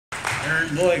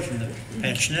Aaron Boy from the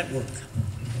Patch Network.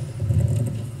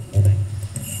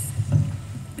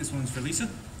 This one's for Lisa.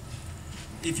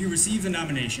 If you receive the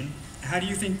nomination, how do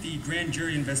you think the grand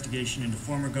jury investigation into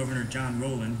former Governor John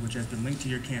Rowland, which has been linked to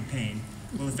your campaign,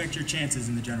 will affect your chances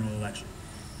in the general election?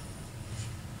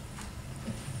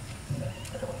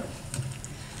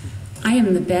 I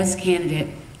am the best candidate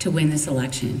to win this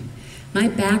election. My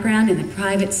background in the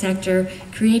private sector,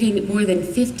 creating more than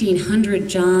 1,500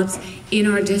 jobs in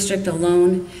our district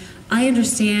alone, I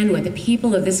understand what the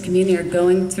people of this community are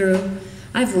going through.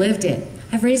 I've lived it.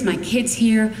 I've raised my kids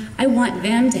here. I want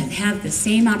them to have the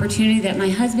same opportunity that my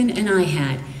husband and I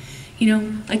had. You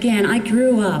know, again, I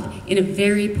grew up in a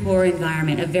very poor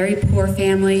environment, a very poor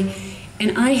family,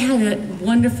 and I had a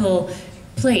wonderful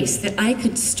place that I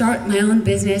could start my own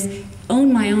business,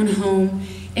 own my own home,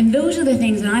 and those are the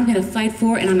things that I'm going to fight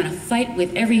for, and I'm going to fight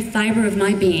with every fiber of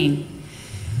my being.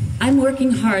 I'm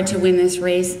working hard to win this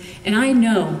race, and I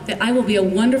know that I will be a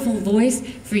wonderful voice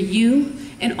for you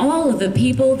and all of the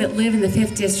people that live in the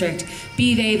 5th District,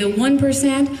 be they the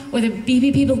 1% or the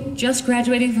BB people just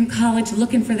graduating from college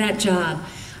looking for that job.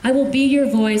 I will be your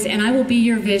voice and I will be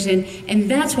your vision, and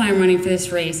that's why I'm running for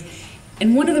this race.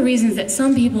 And one of the reasons that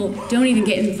some people don't even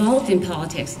get involved in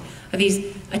politics are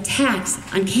these attacks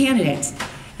on candidates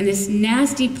and this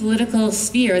nasty political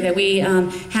sphere that we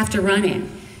have to run in.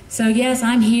 So yes,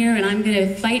 I'm here and I'm going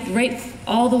to fight right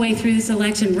all the way through this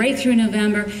election, right through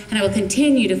November, and I will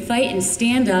continue to fight and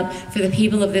stand up for the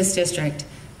people of this district.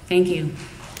 Thank you.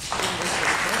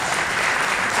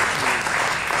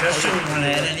 Justin, you want to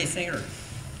add anything? Or?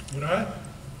 Would I?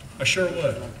 I sure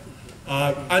would.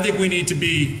 I think we need to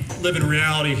live in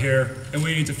reality here, and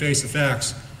we need to face the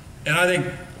facts. And I think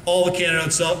all the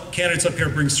candidates up here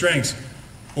bring strengths.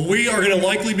 But we are going to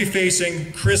likely be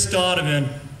facing Chris Donovan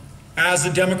as the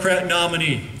Democrat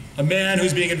nominee, a man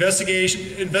who's being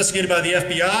investigated by the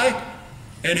FBI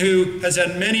and who has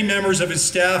had many members of his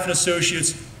staff and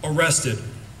associates arrested.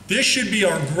 This should be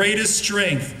our greatest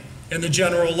strength in the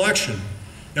general election.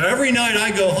 Now, every night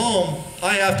I go home,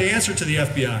 I have to answer to the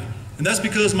FBI, and that's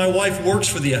because my wife works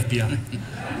for the FBI.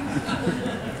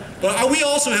 But we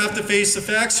also have to face the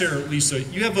facts here, Lisa.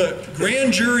 You have a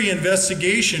grand jury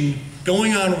investigation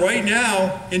going on right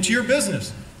now into your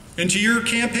business, into your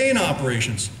campaign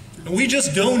operations. And we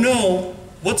just don't know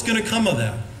what's going to come of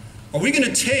that. Are we going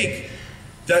to take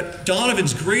that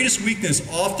Donovan's greatest weakness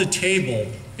off the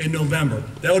table in November?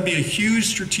 That would be a huge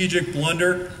strategic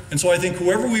blunder. And so I think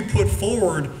whoever we put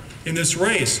forward in this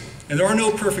race, and there are no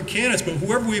perfect candidates, but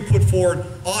whoever we put forward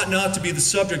ought not to be the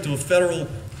subject of a federal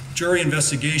jury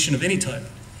investigation of any type.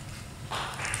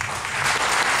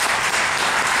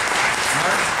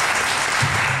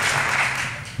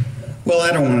 Well,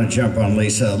 I don't want to jump on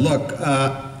Lisa. Look,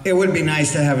 it would be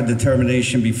nice to have a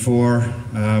determination before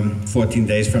 14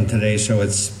 days from today, so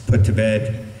it's put to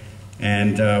bed,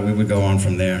 and we would go on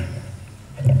from there.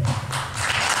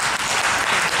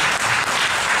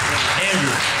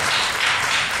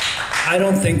 I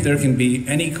don't think there can be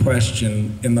any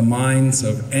question in the minds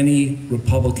of any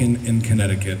Republican in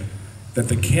Connecticut that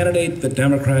the candidate the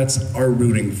Democrats are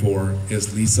rooting for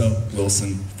is Lisa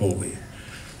Wilson-Foley.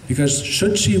 Because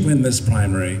should she win this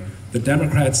primary, the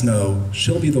Democrats know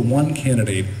she'll be the one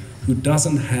candidate who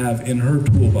doesn't have in her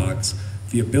toolbox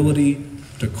the ability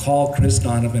to call Chris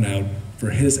Donovan out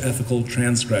for his ethical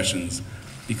transgressions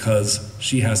because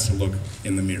she has to look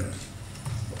in the mirror.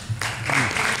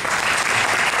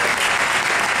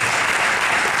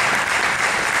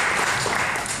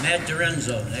 Matt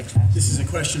Dorenzo, next. This is a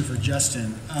question for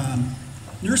Justin.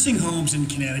 Nursing homes in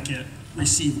Connecticut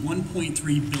receive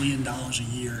 $1.3 billion a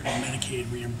year in Medicaid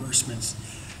reimbursements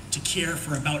to care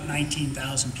for about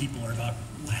 19,000 people, or about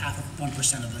half of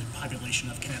 1% of the population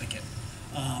of Connecticut.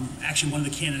 Actually, one of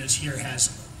the candidates here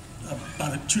has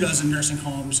about 24 nursing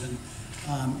homes, and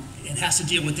has to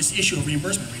deal with this issue of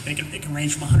reimbursement rate. It can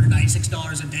range from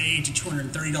 $196 a day to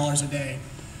 $230 a day,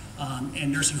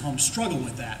 and nursing homes struggle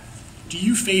with that. Do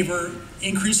you favor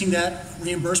increasing that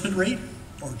reimbursement rate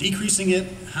or decreasing it?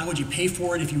 How would you pay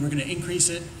for it if you were going to increase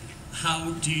it?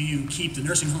 How do you keep the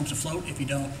nursing homes afloat if you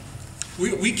don't?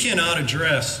 We cannot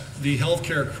address the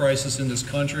healthcare crisis in this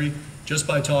country just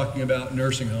by talking about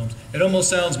nursing homes. It almost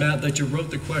sounds, Matt, that you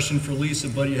wrote the question for Lisa,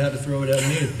 but you had to throw it at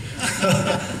me.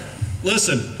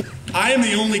 Listen, I am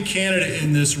the only candidate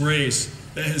in this race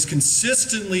that has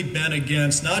consistently been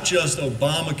against not just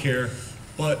Obamacare,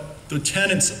 but the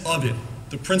tenets of it,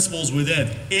 the principles within,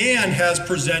 and has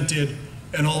presented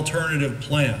an alternative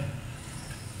plan.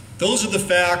 Those are the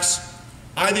facts.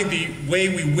 I think the way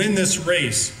we win this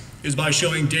race is by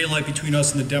showing daylight between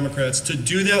us and the Democrats. To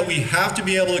do that, we have to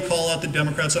be able to call out the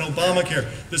Democrats on Obamacare.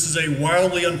 This is a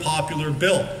wildly unpopular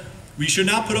bill. We should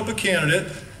not put up a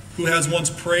candidate who has once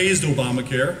praised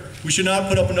Obamacare. We should not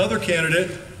put up another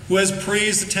candidate who has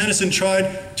praised the tennis and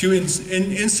tried to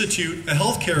institute a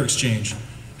health care exchange,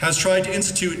 has tried to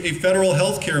institute a federal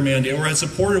health care mandate, or has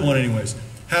supported one anyways,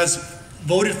 has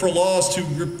voted for laws to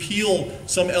repeal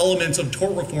some elements of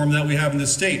tort reform that we have in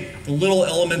this state, the little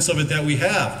elements of it that we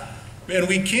have. And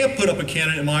we can't put up a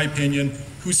candidate, in my opinion,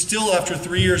 who still, after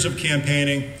 3 years of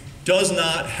campaigning, does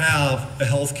not have a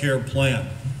health care plan.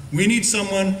 We need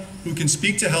someone who can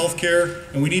speak to health care,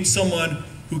 and we need someone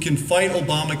who can fight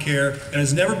Obamacare and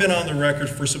has never been on the record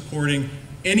for supporting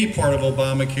any part of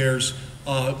Obamacare's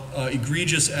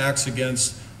egregious acts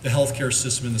against the health care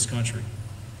system in this country.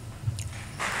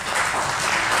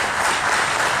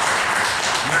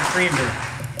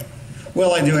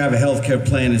 Well, I do have a health care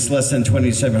plan. It's less than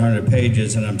 2,700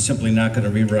 pages, and I'm simply not going to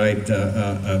rewrite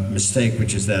a mistake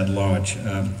which is that large.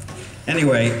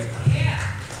 Anyway,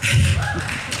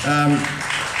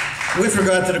 with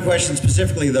regard to the question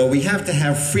specifically, though, we have to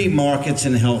have free markets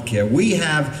in healthcare. We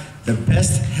have the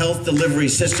best health delivery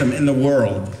system in the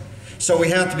world. So we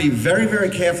have to be very, very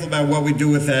careful about what we do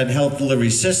with that health delivery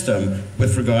system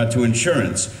with regard to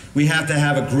insurance. We have to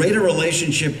have a greater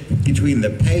relationship between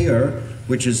the payer,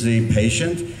 which is the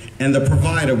patient, and the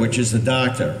provider, which is the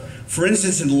doctor. For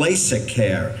instance, in LASIK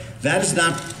care, that is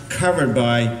not covered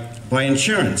by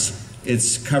insurance.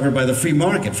 It's covered by the free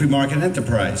market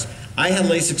enterprise. I had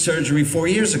LASIK surgery 4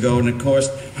 years ago, and it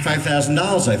cost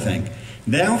 $5,000, I think.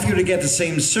 Now, if you were to get the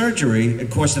same surgery, it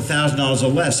costs $1,000 or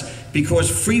less, because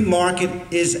free market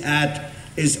is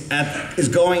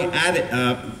going at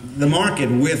the market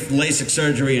with LASIK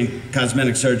surgery and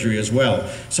cosmetic surgery as well.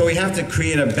 So we have to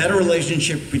create a better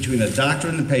relationship between the doctor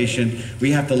and the patient.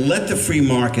 We have to let the free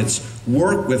markets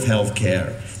work with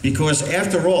healthcare, because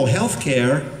after all,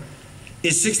 healthcare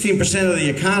is 16% of the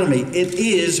economy. It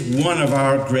is one of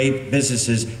our great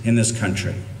businesses in this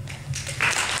country.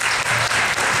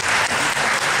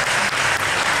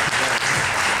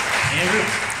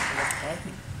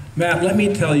 Matt, let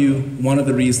me tell you one of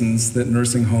the reasons that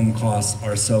nursing home costs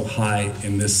are so high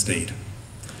in this state.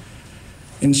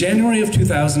 In January of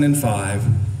 2005,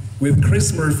 with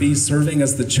Chris Murphy serving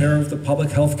as the chair of the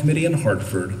Public Health Committee in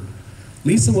Hartford,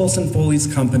 Lisa Wilson-Foley's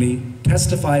company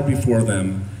testified before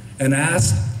them and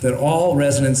asked that all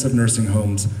residents of nursing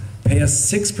homes pay a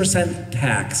 6%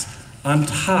 tax on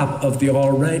top of the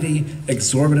already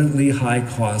exorbitantly high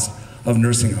cost of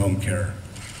nursing home care.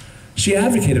 She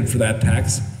advocated for that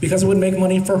tax because it would make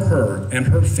money for her and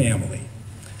her family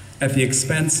at the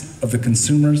expense of the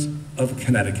consumers of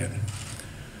Connecticut.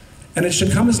 And it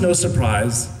should come as no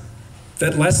surprise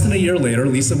that less than a year later,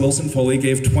 Lisa Wilson-Foley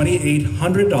gave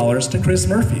 $2,800 to Chris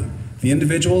Murphy, the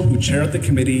individual who chaired the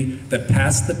committee that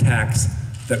passed the tax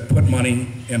that put money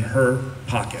in her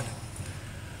pocket.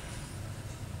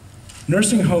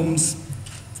 Nursing homes,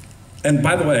 and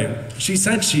by the way, she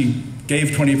said she gave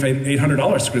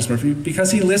 $2,800 to Chris Murphy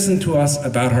because he listened to us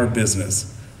about our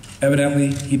business.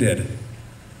 Evidently, he did.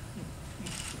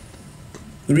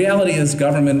 The reality is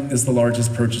government is the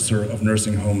largest purchaser of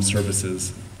nursing home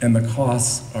services, and the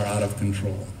costs are out of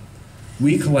control.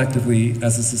 We collectively,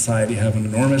 as a society, have an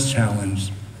enormous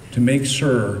challenge to make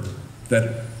sure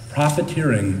that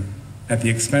profiteering at the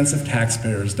expense of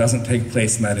taxpayers doesn't take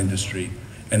place in that industry.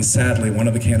 And sadly, one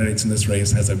of the candidates in this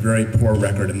race has a very poor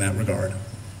record in that regard.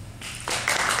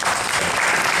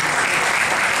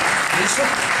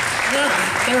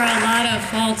 Well, there are a lot of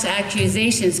false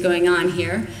accusations going on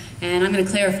here, and I'm going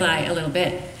to clarify a little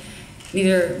bit.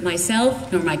 Neither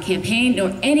myself, nor my campaign,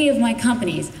 nor any of my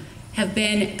companies have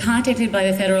been contacted by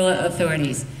the federal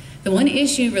authorities. The one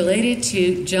issue related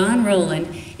to John Rowland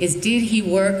is, did he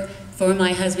work for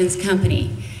my husband's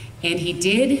company? And he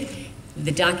did.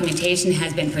 The documentation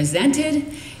has been presented,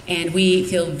 and we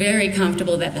feel very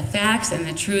comfortable that the facts and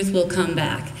the truth will come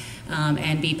back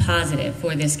and be positive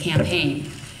for this campaign.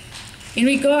 In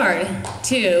regard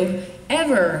to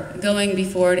ever going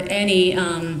before any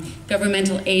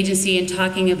governmental agency and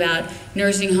talking about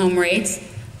nursing home rates,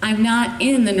 I'm not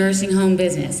in the nursing home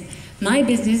business. My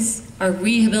business are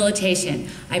rehabilitation.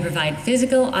 I provide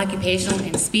physical, occupational,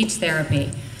 and speech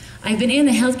therapy. I've been in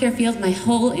the healthcare field my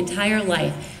whole entire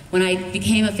life. When I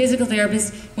became a physical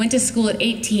therapist, went to school at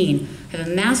 18. I have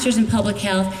a master's in public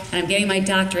health, and I'm getting my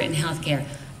doctorate in healthcare.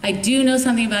 I do know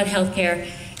something about healthcare,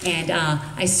 and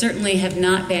I certainly have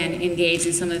not been engaged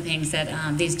in some of the things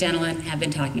that these gentlemen have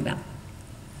been talking about.